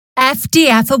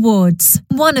FDF Awards.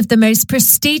 One of the most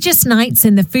prestigious nights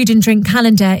in the food and drink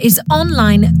calendar is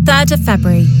online 3rd of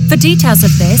February. For details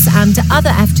of this and other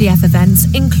FDF events,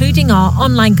 including our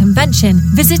online convention,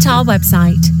 visit our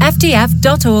website,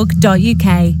 fdf.org.uk.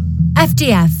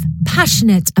 FDF,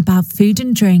 passionate about food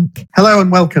and drink. Hello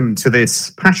and welcome to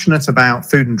this Passionate About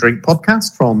Food and Drink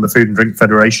podcast from the Food and Drink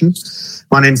Federation.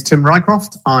 My name's Tim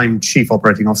Rycroft. I'm Chief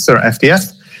Operating Officer at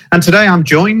FDF. And today I'm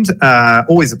joined,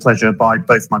 always a pleasure, by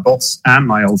both my boss and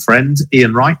my old friend,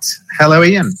 Ian Wright. Hello,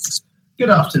 Ian. Good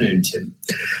afternoon, Tim.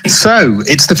 So,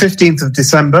 it's the 15th of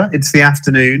December. It's the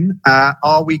afternoon.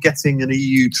 Are we getting an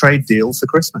EU trade deal for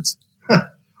Christmas?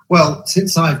 Well,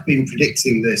 since I've been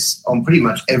predicting this on pretty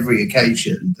much every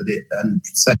occasion and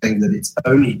saying that it's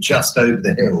only just over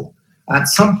the hill, at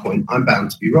some point I'm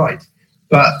bound to be right.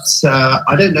 But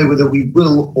I don't know whether we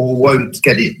will or won't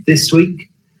get it this week.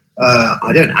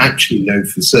 I don't actually know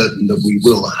for certain that we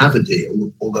will have a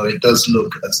deal, although it does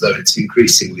look as though it's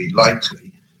increasingly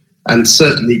likely. And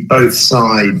certainly both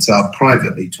sides are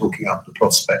privately talking up the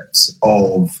prospects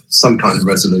of some kind of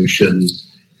resolution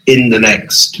in the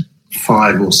next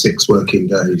 5 or 6 working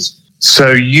days.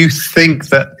 So you think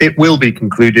that it will be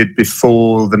concluded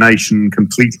before the nation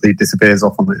completely disappears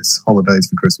off on its holidays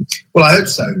for Christmas? Well, I hope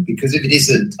so, because if it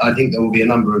isn't, I think there will be a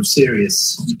number of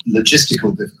serious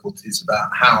logistical difficulties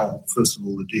about how, first of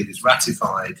all, the deal is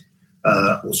ratified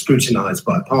or scrutinised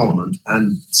by Parliament,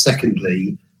 and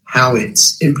secondly, how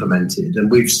it's implemented.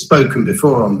 And we've spoken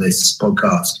before on this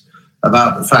podcast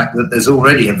about the fact that there's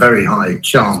already a very high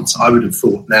chance, I would have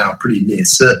thought now pretty near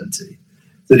certainty,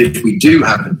 that if we do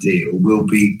have a deal, we'll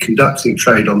be conducting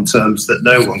trade on terms that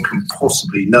no one can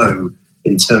possibly know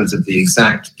in terms of the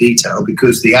exact detail,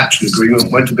 because the actual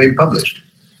agreement won't have been published.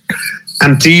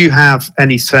 And do you have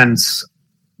any sense,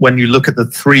 when you look at the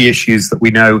 3 issues that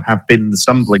we know have been the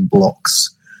stumbling blocks,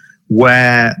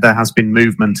 where there has been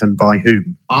movement and by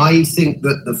whom? I think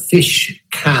that the fish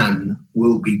can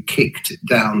will be kicked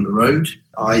down the road.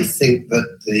 I think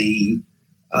that the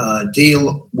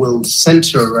deal will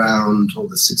centre around, or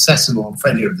the success or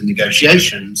failure of the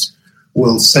negotiations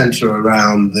will centre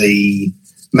around the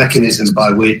mechanism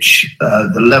by which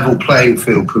the level playing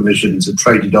field provisions are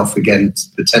traded off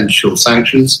against potential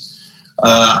sanctions.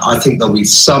 I think there'll be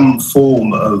some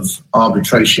form of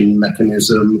arbitration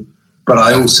mechanism, but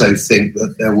I also think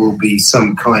that there will be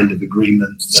some kind of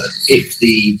agreement that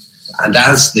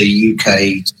as the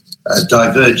UK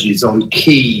diverges on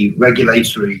key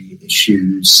regulatory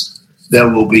issues, there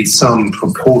will be some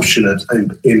proportionate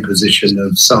imposition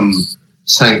of some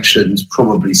sanctions,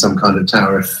 probably some kind of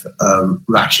tariff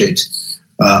ratchet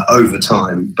over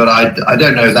time. But I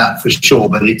don't know that for sure,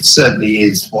 but it certainly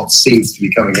is what seems to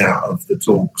be coming out of the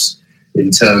talks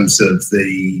in terms of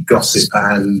the gossip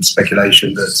and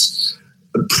speculation that's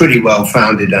pretty well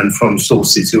founded and from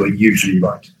sources who are usually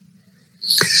right.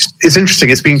 It's interesting.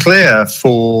 It's been clear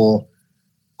for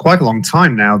quite a long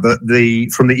time now that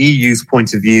from the EU's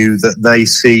point of view, that they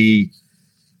see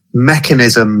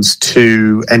mechanisms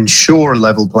to ensure a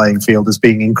level playing field as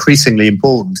being increasingly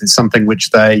important. It's something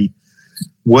which they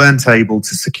weren't able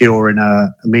to secure in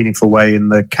a meaningful way in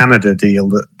the Canada deal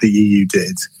that the EU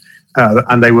did.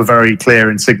 And they were very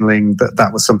clear in signalling that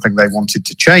that was something they wanted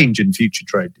to change in future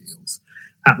trade deals.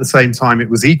 At the same time, it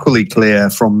was equally clear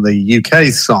from the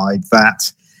UK's side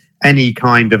that any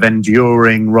kind of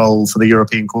enduring role for the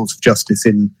European Court of Justice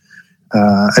in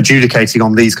adjudicating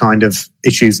on these kind of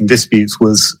issues and disputes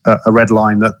was a red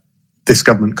line that this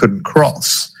government couldn't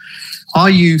cross.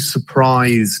 Are you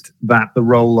surprised that the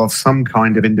role of some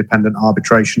kind of independent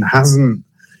arbitration hasn't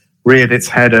reared its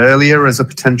head earlier as a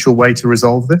potential way to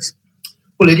resolve this?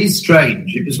 Well, it is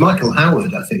strange. It was Michael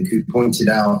Howard, I think, who pointed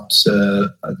out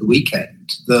at the weekend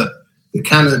that the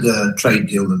Canada trade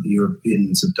deal that the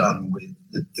Europeans have done with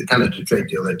the Canada trade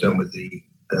deal they've done with the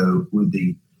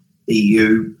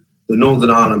EU, the Northern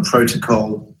Ireland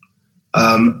Protocol,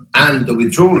 and the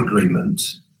withdrawal agreement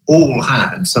all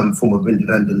had some form of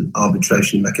independent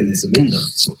arbitration mechanism in them.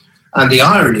 And the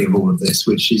irony of all of this,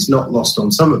 which is not lost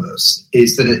on some of us,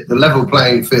 is that the level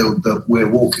playing field that we're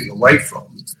walking away from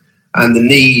and the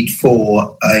need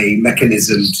for a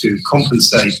mechanism to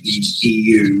compensate the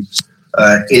EU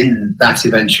in that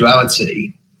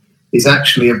eventuality is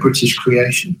actually a British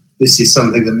creation. This is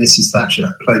something that Mrs.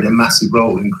 Thatcher played a massive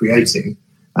role in creating.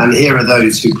 And here are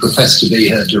those who profess to be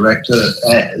her direct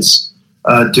heirs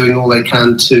doing all they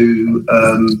can to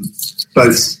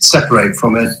both separate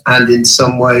from it and in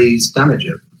some ways damage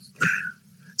it.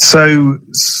 So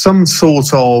some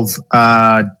sort of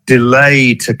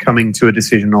delay to coming to a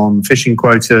decision on fishing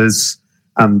quotas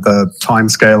and the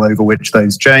timescale over which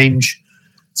those change,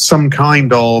 some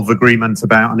kind of agreement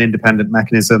about an independent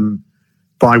mechanism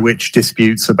by which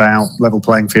disputes about level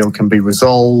playing field can be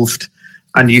resolved.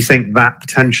 And you think that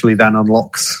potentially then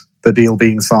unlocks the deal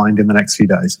being signed in the next few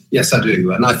days? Yes, I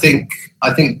do. And I think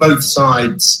both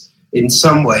sides in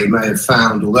some way may have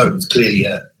found, although it was clearly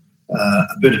a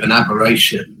bit of an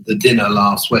aberration, the dinner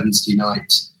last Wednesday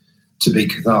night to be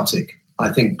cathartic.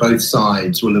 I think both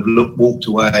sides will have walked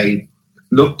away,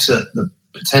 looked at the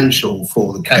potential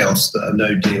for the chaos that a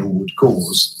no deal would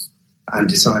cause, and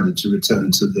decided to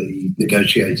return to the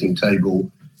negotiating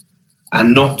table,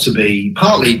 and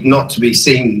partly not to be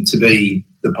seen to be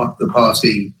the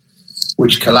party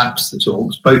which collapsed the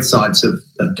talks. Both sides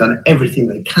have done everything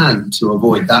they can to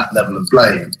avoid that level of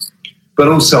blame. But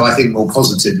also, I think more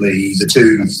positively, the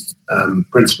two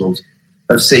principals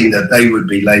have seen that they would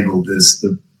be labelled as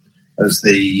the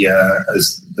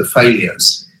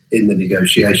failures in the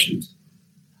negotiations.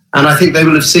 And I think they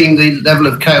will have seen the level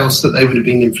of chaos that they would have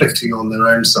been inflicting on their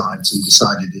own sides and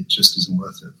decided it just isn't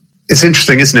worth it. It's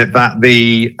interesting, isn't it, that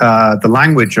the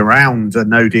language around a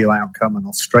no-deal outcome, an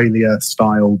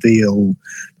Australia-style deal,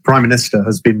 the Prime Minister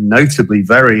has been notably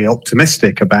very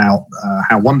optimistic about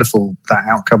how wonderful that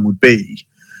outcome would be.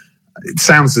 It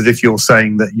sounds as if you're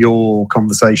saying that your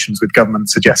conversations with government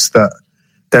suggest that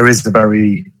there is a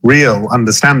very real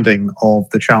understanding of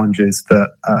the challenges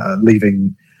that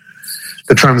leaving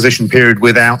the transition period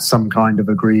without some kind of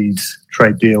agreed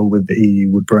trade deal with the EU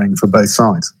would bring for both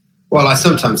sides. Well, I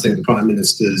sometimes think the Prime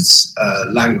Minister's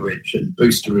language and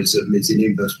boosterism is in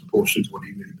inverse proportion to what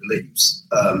he really believes,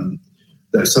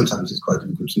 though sometimes it's quite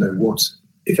difficult to know what,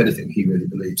 if anything, he really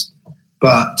believes.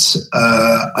 But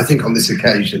I think on this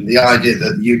occasion, the idea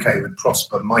that the UK would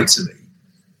prosper mightily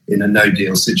in a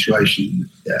no-deal situation,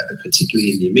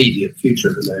 particularly in the immediate future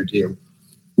of a no-deal,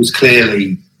 was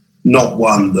clearly not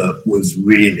one that was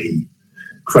really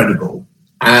credible.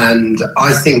 And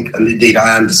I think, and indeed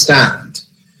I understand,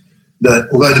 that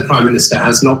although the Prime Minister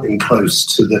has not been close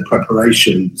to the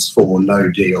preparations for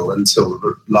no deal until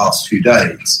the last few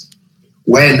days,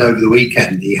 when over the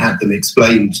weekend he had them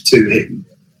explained to him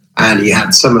and he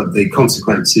had some of the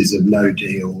consequences of no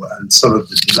deal and some of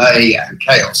the delay and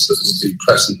chaos that would be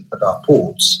present at our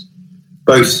ports,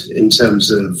 both in terms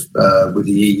of with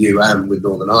the EU and with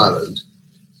Northern Ireland,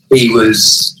 he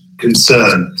was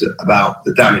concerned about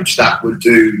the damage that would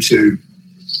do to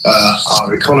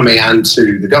our economy and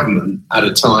to the government at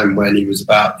a time when he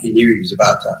knew he was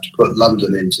about to have to put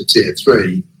London into Tier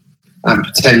 3 and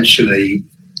potentially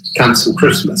cancel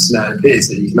Christmas. Now it appears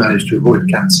that he's managed to avoid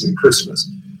cancelling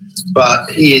Christmas. But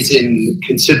he is in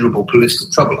considerable political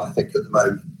trouble, I think, at the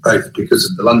moment, both because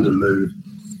of the London move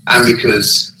and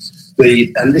because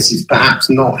and this is perhaps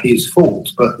not his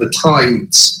fault, but the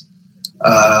tides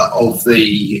of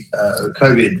the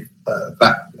COVID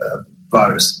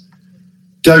virus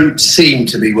don't seem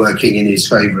to be working in his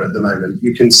favour at the moment.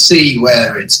 You can see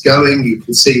where it's going. You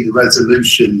can see the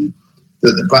resolution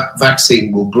that the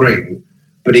vaccine will bring,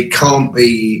 but it can't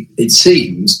be, it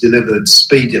seems, delivered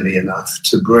speedily enough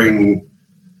to bring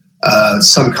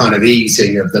some kind of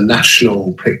easing of the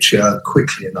national picture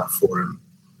quickly enough for him.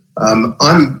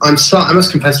 I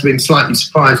must confess to being slightly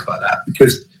surprised by that,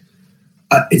 because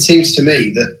it seems to me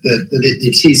that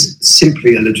it is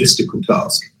simply a logistical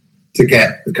task to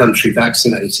get the country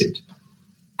vaccinated.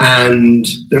 And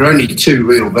there are only two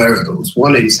real variables.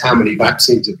 One is how many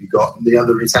vaccines have you got, and the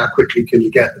other is how quickly can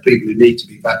you get the people who need to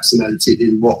be vaccinated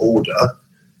in what order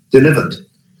delivered.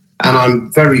 And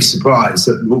I'm very surprised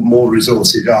that more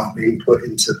resources aren't being put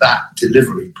into that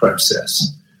delivery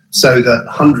process so that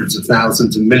hundreds of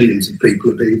thousands and millions of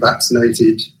people are being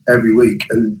vaccinated every week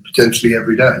and potentially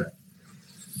every day.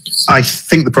 I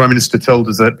think the Prime Minister told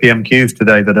us at PMQs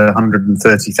today that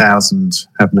 130,000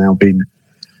 have now been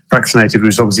vaccinated,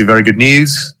 which is obviously very good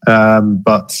news.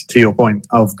 But to your point,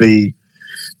 of the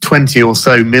 20 or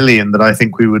so million that I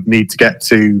think we would need to get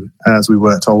to as we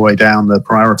worked our way down the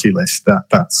priority list,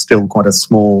 that's still quite a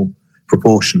small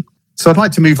proportion. So I'd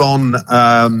like to move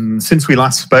on. Since we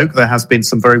last spoke, there has been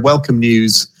some very welcome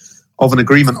news of an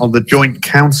agreement on the Joint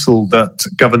Council that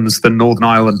governs the Northern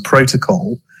Ireland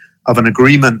Protocol, of an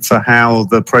agreement for how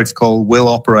the protocol will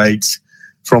operate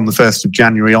from the 1st of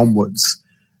January onwards.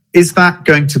 Is that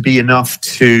going to be enough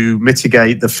to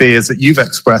mitigate the fears that you've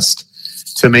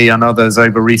expressed to me and others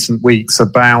over recent weeks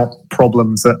about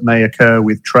problems that may occur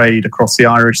with trade across the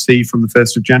Irish Sea from the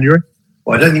 1st of January?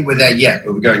 Well, I don't think we're there yet,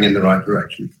 but we're going in the right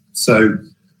direction. So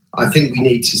I think we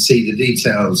need to see the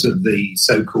details of the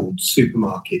so-called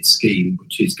supermarket scheme,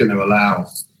 which is going to allow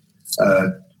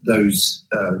those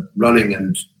running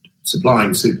and supplying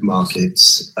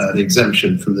supermarkets an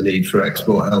exemption from the need for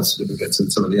export health certificates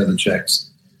and some of the other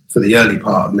checks. for the early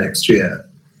part of next year.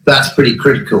 That's pretty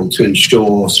critical to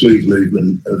ensure smooth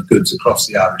movement of goods across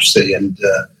the Irish Sea and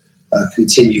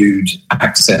continued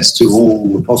access to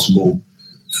all the possible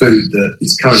food that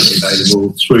is currently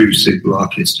available through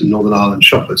supermarkets to Northern Ireland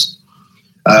shoppers.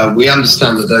 We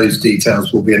understand that those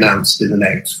details will be announced in the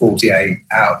next 48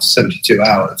 hours, 72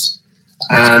 hours.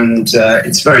 And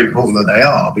it's very important that they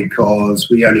are, because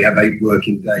we only have 8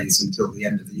 working days until the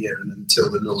end of the year and until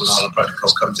the Northern Ireland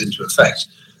Protocol comes into effect.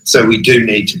 So we do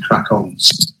need to crack on.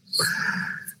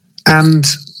 And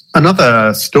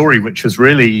another story which has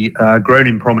really grown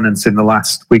in prominence in the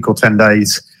last week or 10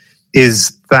 days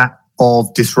is that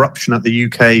of disruption at the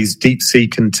UK's deep sea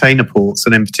container ports,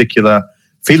 and in particular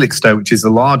Felixstowe, which is the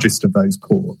largest of those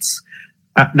ports.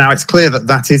 Now, it's clear that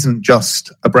that isn't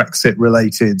just a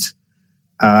Brexit-related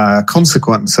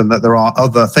consequence, and that there are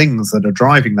other things that are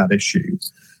driving that issue.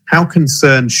 How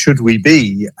concerned should we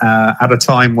be at a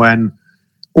time when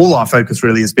all our focus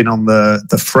really has been on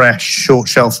the fresh, short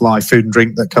shelf life food and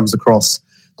drink that comes across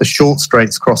the short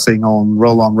straits crossing on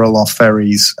roll-on, roll-off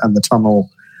ferries and the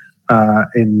tunnel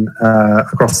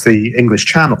across the English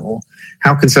Channel?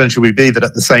 How concerned should we be that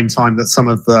at the same time that some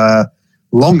of the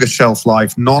longer shelf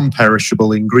life,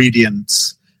 non-perishable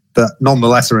ingredients that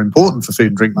nonetheless are important for food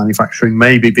and drink manufacturing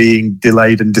may be being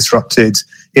delayed and disrupted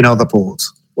in other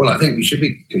ports? Well, I think we should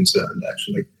be concerned,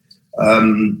 actually.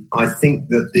 I think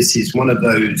that this is one of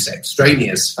those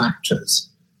extraneous factors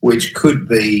which could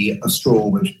be a straw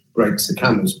which breaks the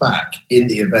camel's back in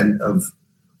the event of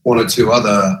one or two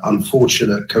other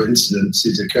unfortunate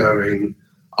coincidences occurring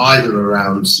either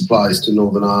around supplies to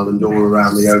Northern Ireland or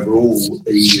around the overall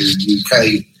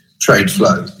EU-UK trade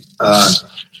flow.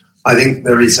 I think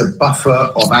there is a buffer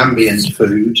of ambient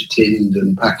food, tinned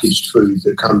and packaged food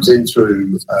that comes in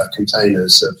through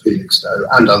containers at Felixstowe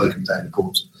and other container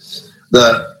ports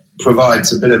that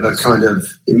provides a bit of a kind of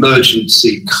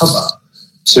emergency cover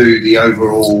to the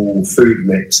overall food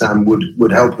mix and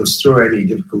would help us through any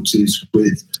difficulties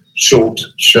with short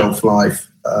shelf life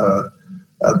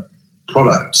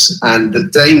products. And the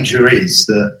danger is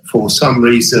that for some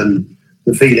reason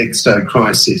the Felixstowe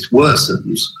crisis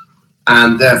worsens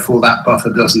and therefore that buffer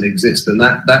doesn't exist, and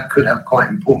that could have quite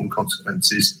important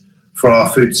consequences for our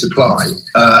food supply.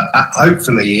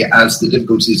 Hopefully, as the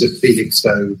difficulties at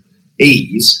Felixstowe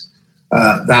ease,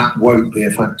 that won't be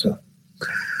a factor.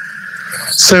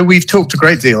 So we've talked a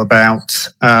great deal about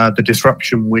the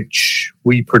disruption which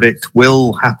we predict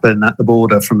will happen at the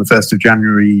border from the 1st of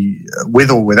January,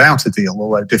 with or without a deal,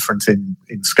 although different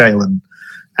in scale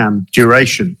and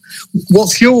duration.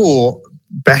 What's your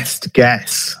best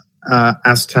guess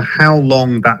as to how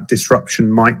long that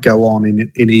disruption might go on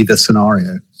in either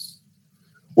scenario?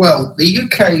 Well, the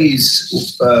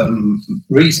UK's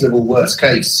reasonable worst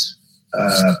case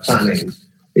planning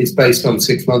is based on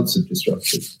 6 months of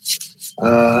disruption.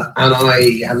 And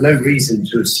I have no reason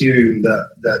to assume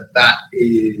that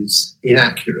is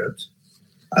inaccurate.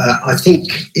 I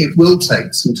think it will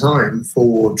take some time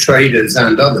for traders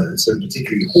and others, and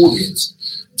particularly hauliers,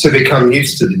 to become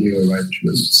used to the new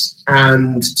arrangements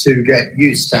and to get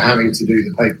used to having to do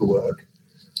the paperwork.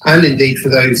 And indeed for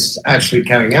those actually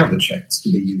carrying out the checks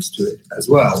to be used to it as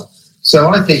well. So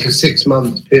I think a 6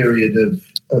 month period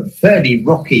of fairly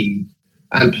rocky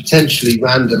and potentially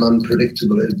random,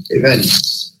 unpredictable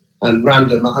events and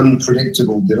random,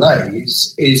 unpredictable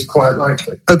delays is quite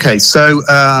likely. Okay, so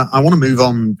I want to move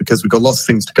on because we've got lots of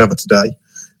things to cover today.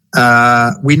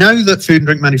 We know that food and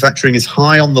drink manufacturing is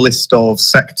high on the list of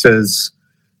sectors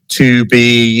to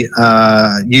be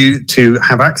to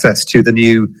have access to the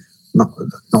new, not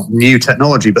new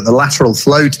technology, but the lateral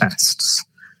flow tests.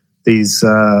 These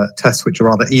tests which are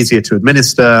rather easier to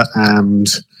administer and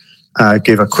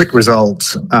give a quick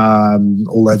result,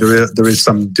 although there is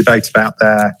some debate about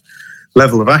their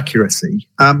level of accuracy.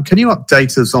 Can you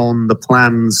update us on the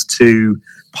plans to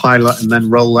pilot and then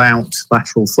roll out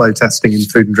lateral flow testing in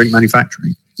food and drink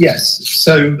manufacturing? Yes.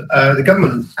 So the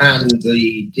government and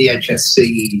the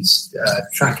DHSC's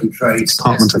track and trace...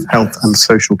 Department of Health and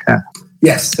Social Care.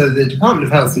 Yes, so the Department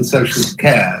of Health and Social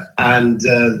Care and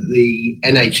the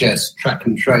NHS track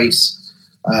and trace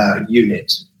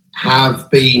unit have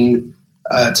been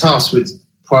tasked with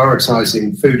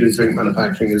prioritising food and drink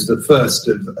manufacturing as the first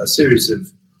of a series of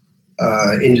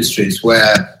industries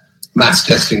where mass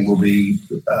testing will be,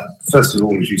 first of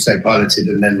all, as you say, piloted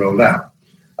and then rolled out.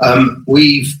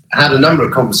 We've had a number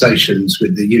of conversations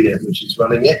with the unit which is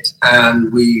running it,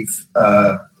 and we've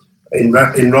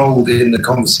enrolled in the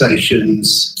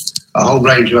conversations a whole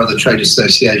range of other trade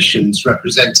associations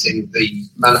representing the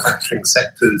manufacturing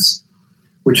sectors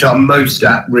which are most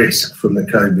at risk from the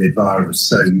COVID virus,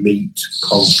 so meat,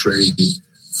 poultry,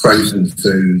 frozen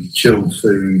food, chilled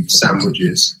food,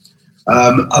 sandwiches,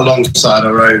 alongside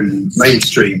our own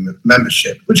mainstream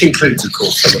membership, which includes, of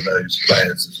course, some of those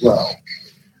players as well.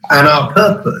 And our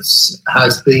purpose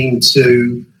has been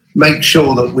to make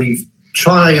sure that we've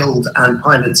trialled and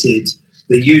piloted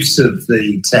the use of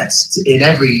the tests in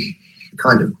every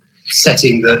kind of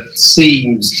setting that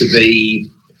seems to be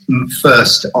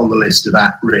first on the list of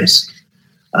at risk,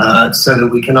 so that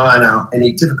we can iron out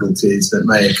any difficulties that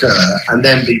may occur and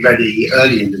then be ready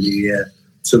early in the new year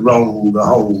to roll the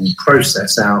whole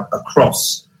process out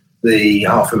across the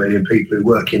 500,000 people who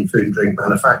work in food and drink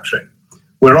manufacturing.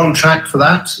 We're on track for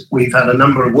that. We've had a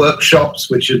number of workshops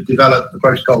which have developed the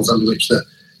protocols under which the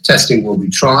testing will be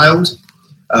trialled.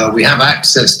 We have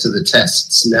access to the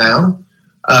tests now,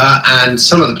 and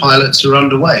some of the pilots are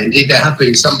underway. Indeed, there have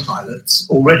been some pilots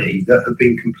already that have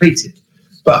been completed.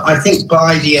 But I think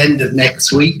by the end of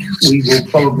next week, we will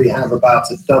probably have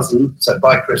about a dozen. So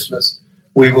by Christmas,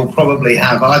 we will probably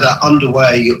have either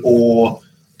underway or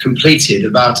completed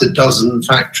about a dozen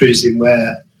factories in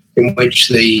which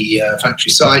the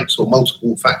factory sites or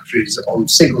multiple factories on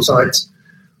single sites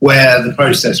where the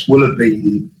process will have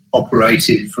been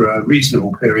operated for a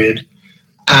reasonable period.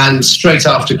 And straight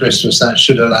after Christmas, that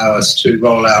should allow us to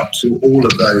roll out to all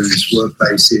of those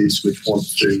workplaces which want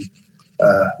to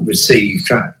receive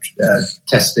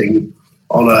testing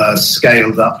on a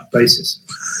scaled up basis.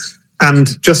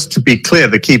 And just to be clear,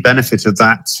 the key benefit of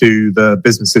that to the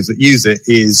businesses that use it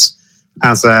is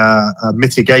as a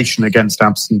mitigation against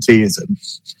absenteeism.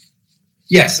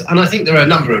 Yes, and I think there are a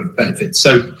number of benefits.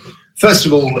 So first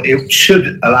of all, it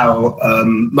should allow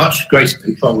much greater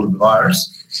control of the virus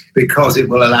because it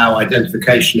will allow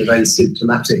identification of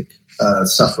asymptomatic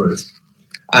sufferers.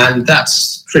 And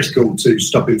that's critical to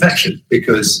stop infection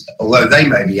because although they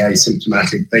may be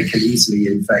asymptomatic, they can easily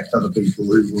infect other people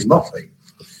who will not be.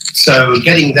 So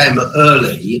getting them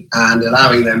early and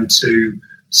allowing them to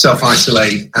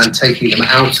self-isolate and taking them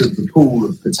out of the pool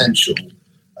of potential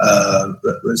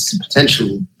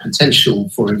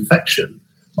for infection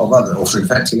of others or for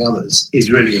infecting others is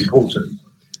really important.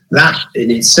 That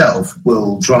in itself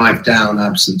will drive down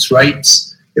absence rates.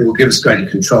 It will give us greater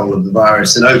control of the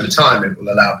virus, and over time it will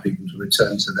allow people to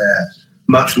return to their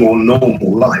much more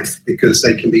normal life because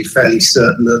they can be fairly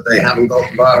certain that they haven't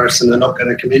got the virus and they're not going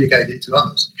to communicate it to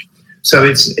others. So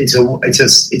it's a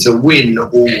win all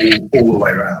the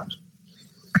way around.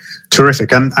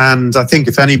 Terrific, and I think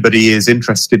if anybody is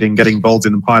interested in getting involved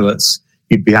in the pilots,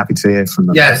 you'd be happy to hear from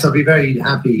them. Yes, I'd be very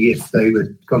happy if they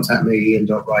would contact me,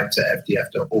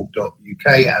 ian.wright@fdf.org.uk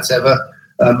as ever.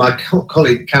 My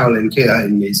colleague Carolyn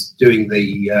Keohane is doing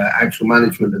the actual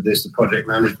management of this, the project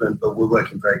management, but we're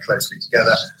working very closely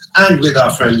together and with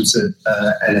our friends at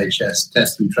NHS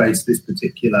Test and Trace, this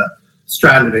particular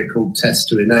strand of it called Test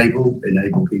to enable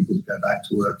people to go back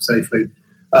to work safely.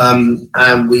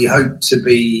 And we hope to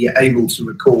be able to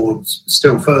record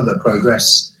still further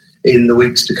progress in the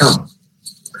weeks to come.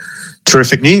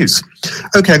 Terrific news.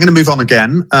 Okay, I'm going to move on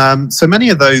again. So many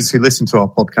of those who listen to our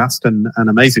podcast, and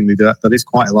amazingly that is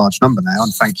quite a large number now,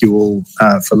 and thank you all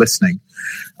for listening.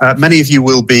 Many of you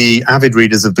will be avid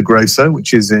readers of the Grocer,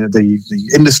 which is the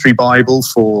industry Bible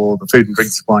for the food and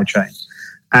drink supply chain.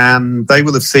 And they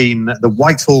will have seen the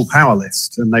Whitehall Power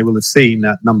List, and they will have seen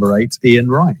at number 8, Ian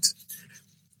Wright.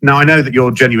 Now, I know that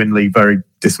you're genuinely very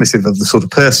dismissive of the sort of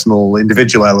personal,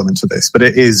 individual element of this, but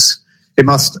it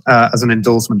must, as an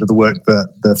endorsement of the work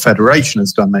that the Federation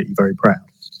has done, make you very proud.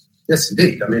 Yes,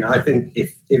 indeed. I mean, I think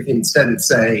if instead of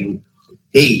saying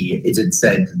he, it had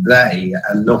said they,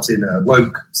 and not in a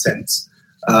woke sense,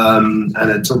 and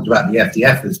had talked about the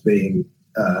FDF as being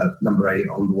number 8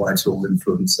 on the Whitehall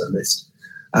influencer list,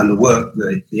 and the work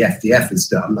that the FDF has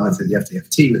done, either the FDF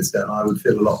team has done, I would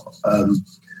feel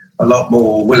a lot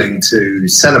more willing to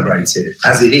celebrate it.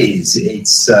 As it is,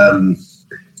 it's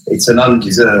an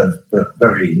undeserved but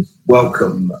very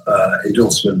welcome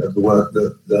endorsement of the work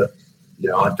that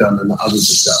I've done and that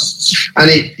others have done.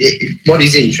 And what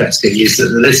is interesting is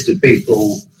that the list of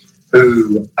people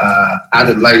who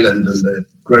Adam Leyland and the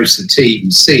Grocer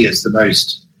team see as the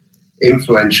most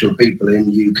influential people in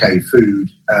UK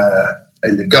food,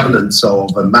 in the governance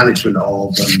of and management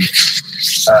of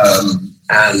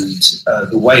and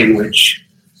the way in which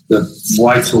the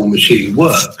Whitehall machine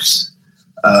works,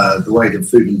 the way that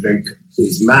food and drink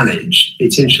is managed.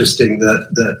 It's interesting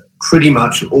that pretty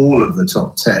much all of the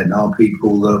top 10 are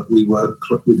people that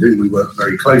with whom we work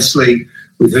very closely,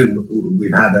 with whom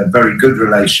we've had a very good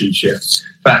relationship.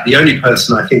 In fact, the only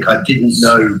person I think I didn't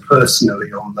know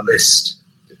personally on the list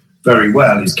very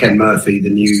well is Ken Murphy, the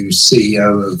new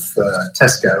CEO of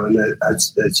Tesco. And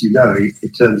as you know,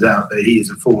 it turns out that he is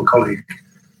a former colleague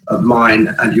of mine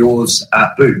and yours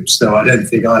at Boots, though I don't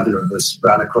think either of us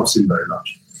ran across him very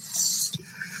much.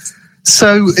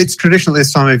 So it's traditional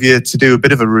this time of year to do a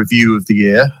bit of a review of the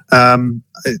year.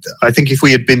 I think if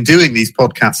we had been doing these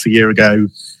podcasts a year ago,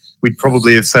 we'd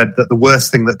probably have said that the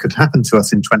worst thing that could happen to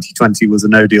us in 2020 was a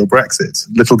no-deal Brexit.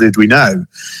 Little did we know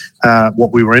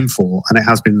what we were in for, and it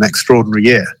has been an extraordinary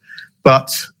year.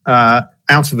 But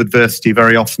out of adversity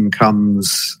very often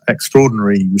comes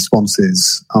extraordinary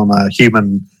responses on a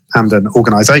human and an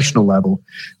organisational level.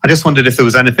 I just wondered if there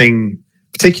was anything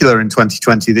particular in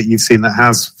 2020 that you've seen that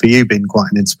has, for you, been quite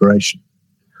an inspiration.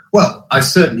 Well, I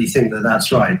certainly think that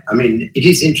that's right. I mean, it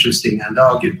is interesting and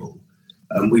arguable,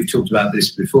 and we've talked about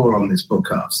this before on this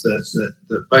podcast,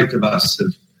 that both of us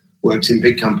have worked in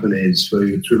big companies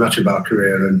through much of our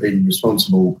career and been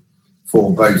responsible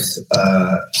for both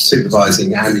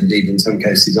supervising and indeed in some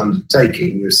cases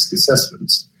undertaking risk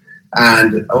assessments.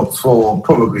 And for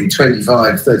probably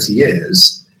 25, 30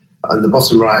 years, and the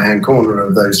bottom right-hand corner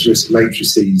of those risk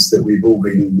matrices that we've all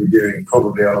been reviewing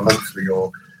probably on a monthly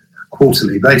or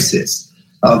quarterly basis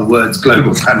are the words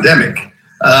global pandemic.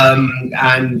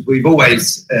 And we've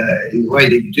always, in the way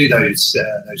that you do those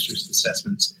risk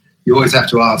assessments, you always have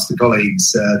to ask the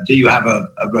colleagues, do you have a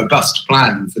robust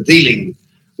plan for dealing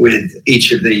with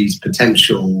each of these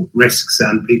potential risks?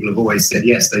 And people have always said,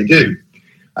 yes, they do.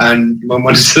 And one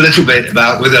wonders a little bit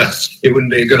about whether it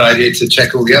wouldn't be a good idea to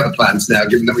check all the other plans now,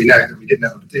 given that we know that we didn't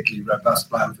have a particularly robust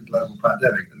plan for global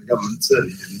pandemic, and the government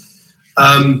certainly didn't.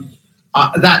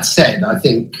 That said, I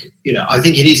think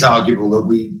it is arguable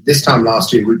that this time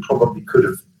last year, we probably could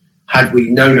have, had we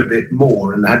known a bit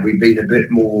more and had we been a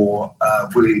bit more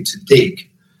willing to dig,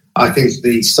 I think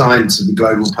the signs of the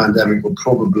global pandemic were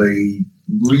probably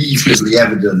reasonably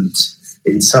evident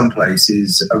in some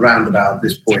places around about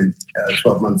this point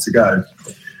 12 months ago.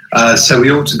 So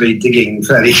we ought to be digging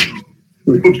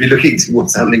we ought to be looking to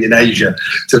what's happening in Asia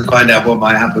to find out what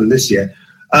might happen this year.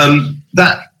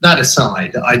 That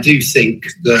aside, I do think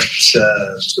that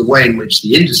the way in which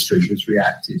the industry has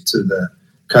reacted to the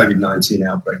COVID-19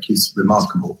 outbreak is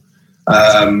remarkable.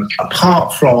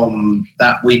 Apart from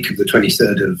that week of the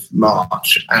 23rd of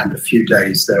March and a few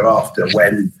days thereafter,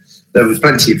 when there was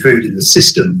plenty of food in the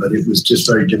system, but it was just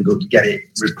very difficult to get it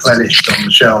replenished on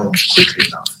the shelves quickly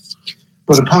enough.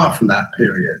 But apart from that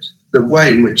period, the way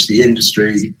in which the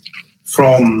industry,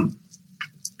 from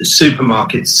the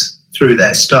supermarkets through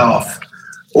their staff,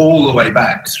 all the way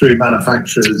back through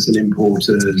manufacturers and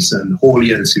importers and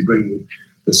hauliers who bring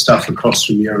the stuff across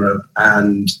from Europe,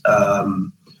 and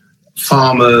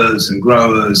farmers and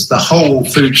growers, the whole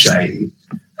food chain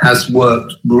has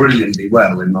worked brilliantly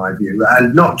well, in my view.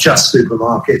 And not just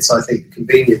supermarkets. I think the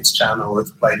convenience channel has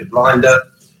played a blinder.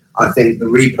 I think the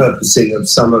repurposing of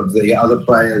some of the other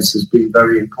players has been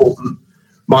very important.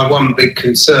 My one big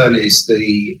concern is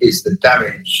the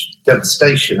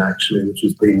devastation, actually, which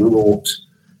has been wrought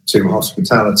to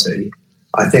hospitality.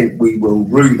 I think we will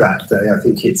rue that day. I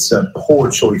think it's a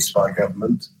poor choice by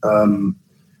government.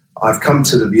 I've come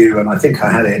to the view, and I think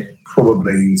I had it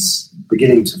probably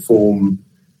beginning to form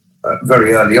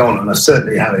very early on, and I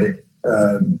certainly had it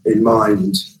in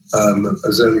mind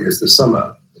as early as the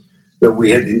summer, that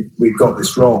we've got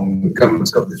this wrong, the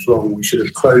government's got this wrong. We should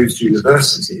have closed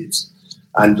universities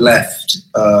and left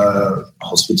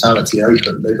hospitality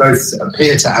open. They both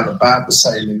appear to have about the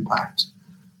same impact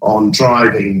on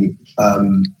driving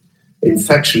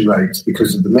infection rates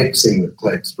because of the mixing that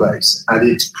takes place. And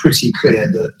it's pretty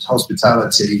clear that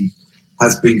hospitality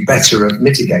has been better at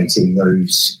mitigating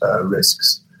those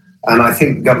risks. And I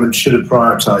think the government should have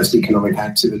prioritised economic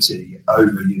activity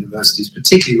over universities,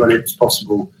 particularly when it was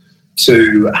possible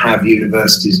to have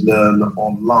universities learn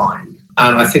online.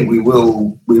 And I think we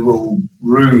will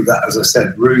rue that, as I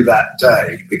said, rue that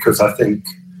day, because I think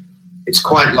it's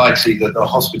quite likely that the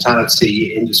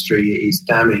hospitality industry is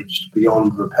damaged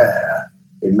beyond repair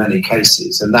in many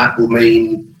cases. And that will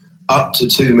mean up to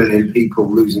 2 million people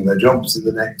losing their jobs in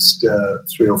the next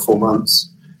 3 or 4 months.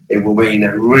 It will mean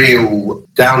a real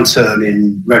downturn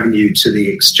in revenue to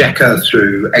the exchequer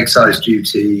through excise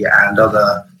duty and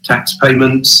other tax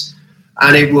payments.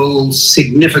 And it will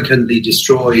significantly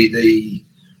destroy the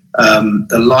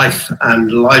life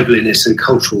and liveliness and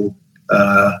cultural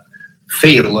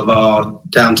feel of our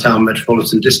downtown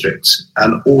metropolitan districts.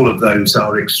 And all of those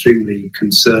are extremely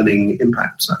concerning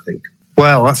impacts, I think.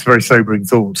 Well, that's a very sobering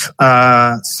thought.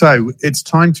 So it's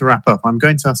time to wrap up. I'm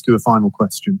going to ask you a final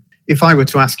question. If I were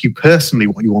to ask you personally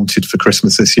what you wanted for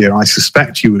Christmas this year, I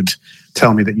suspect you would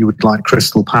tell me that you would like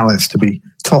Crystal Palace to be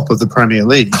top of the Premier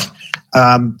League.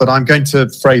 But I'm going to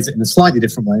phrase it in a slightly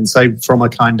different way and say, from a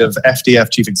kind of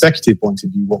FDF chief executive point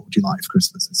of view, what would you like for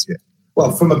Christmas this year?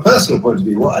 Well, from a personal point of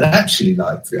view, what I'd actually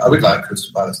like, I would like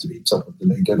Crystal Palace to be top of the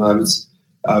league, and I was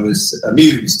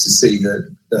amused to see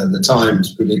that the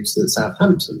Times predicts that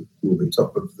Southampton will be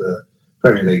top of the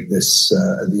Premier League this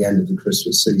at the end of the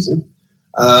Christmas season.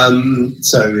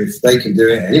 So if they can do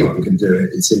it, anyone can do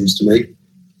it. It seems to me.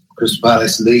 Crystal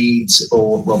Palace, Leeds,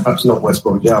 or well, perhaps not West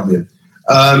Bromwich Albion.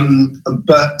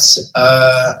 But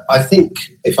I think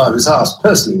if I was asked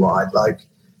personally what I'd like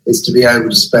is to be able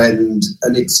to spend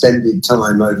an extended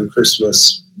time over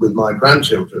Christmas with my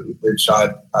grandchildren, which I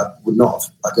would not.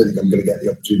 I don't think I'm going to get the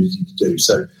opportunity to do.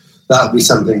 So that'll be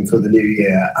something for the new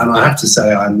year. And I have to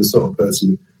say, I'm the sort of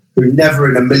person who never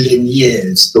in a million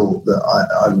years thought that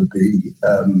I would be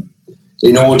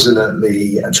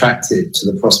inordinately attracted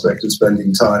to the prospect of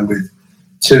spending time with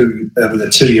a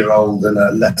 2-year-old and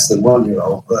a less than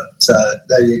 1-year-old. But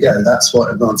there you go. That's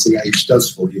what advancing age does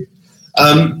for you.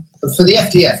 For the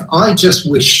FDF, I just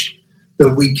wish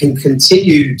that we can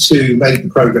continue to make the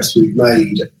progress we've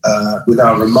made with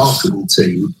our remarkable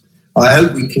team. I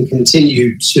hope we can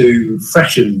continue to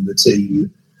freshen the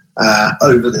team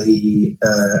over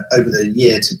the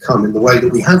year to come in the way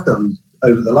that we have done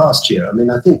over the last year. I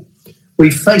mean, I think we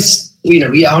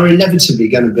are inevitably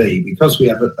going to be, because we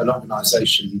have an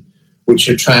organisation which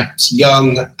attracts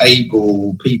young,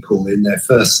 able people in their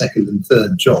first, second and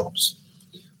third jobs.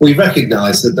 We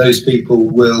recognise that those people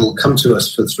will come to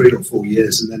us for 3 or 4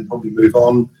 years and then probably move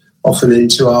on, often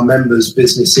into our members'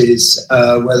 businesses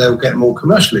where they'll get more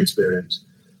commercial experience.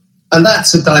 And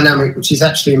that's a dynamic which is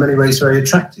actually in many ways very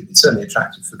attractive. It's certainly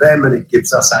attractive for them, and it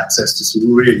gives us access to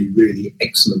some really, really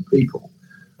excellent people.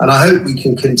 And I hope we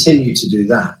can continue to do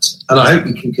that. And I hope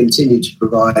we can continue to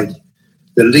provide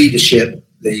the leadership,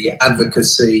 the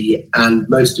advocacy, and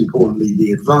most importantly,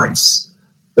 the advice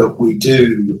that we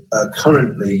do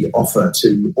currently offer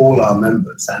to all our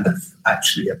members, and have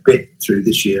actually a bit through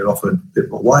this year offered a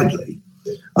bit more widely.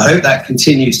 I hope that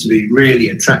continues to be really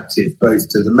attractive both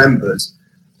to the members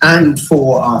and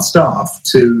for our staff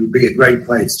to be a great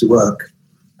place to work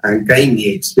and gain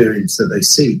the experience that they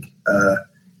seek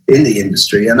in the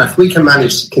industry. And if we can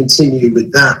manage to continue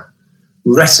with that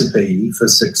recipe for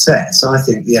success, I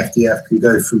think the FDF can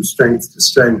go from strength to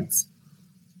strength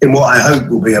in what I hope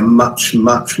will be a much,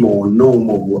 much more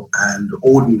normal and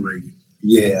ordinary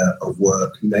year of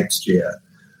work next year,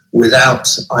 without,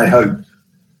 I hope,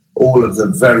 all of the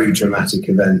very dramatic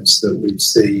events that we've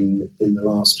seen in the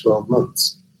last 12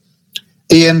 months.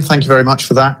 Ian, thank you very much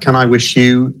for that. Can I wish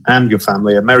you and your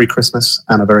family a Merry Christmas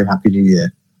and a very Happy New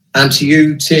Year? And to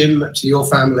you, Tim, to your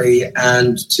family,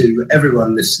 and to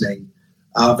everyone listening,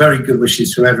 our very good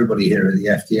wishes from everybody here at the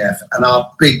FDF, and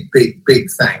our big, big, big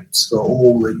thanks for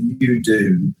all that you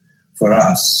do for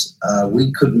us.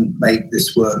 We couldn't make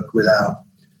this work without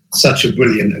such a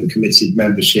brilliant and committed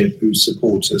membership who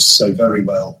support us so very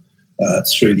well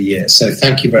through the year. So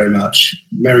thank you very much.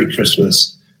 Merry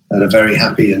Christmas and a very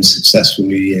happy and successful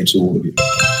New Year to all of you.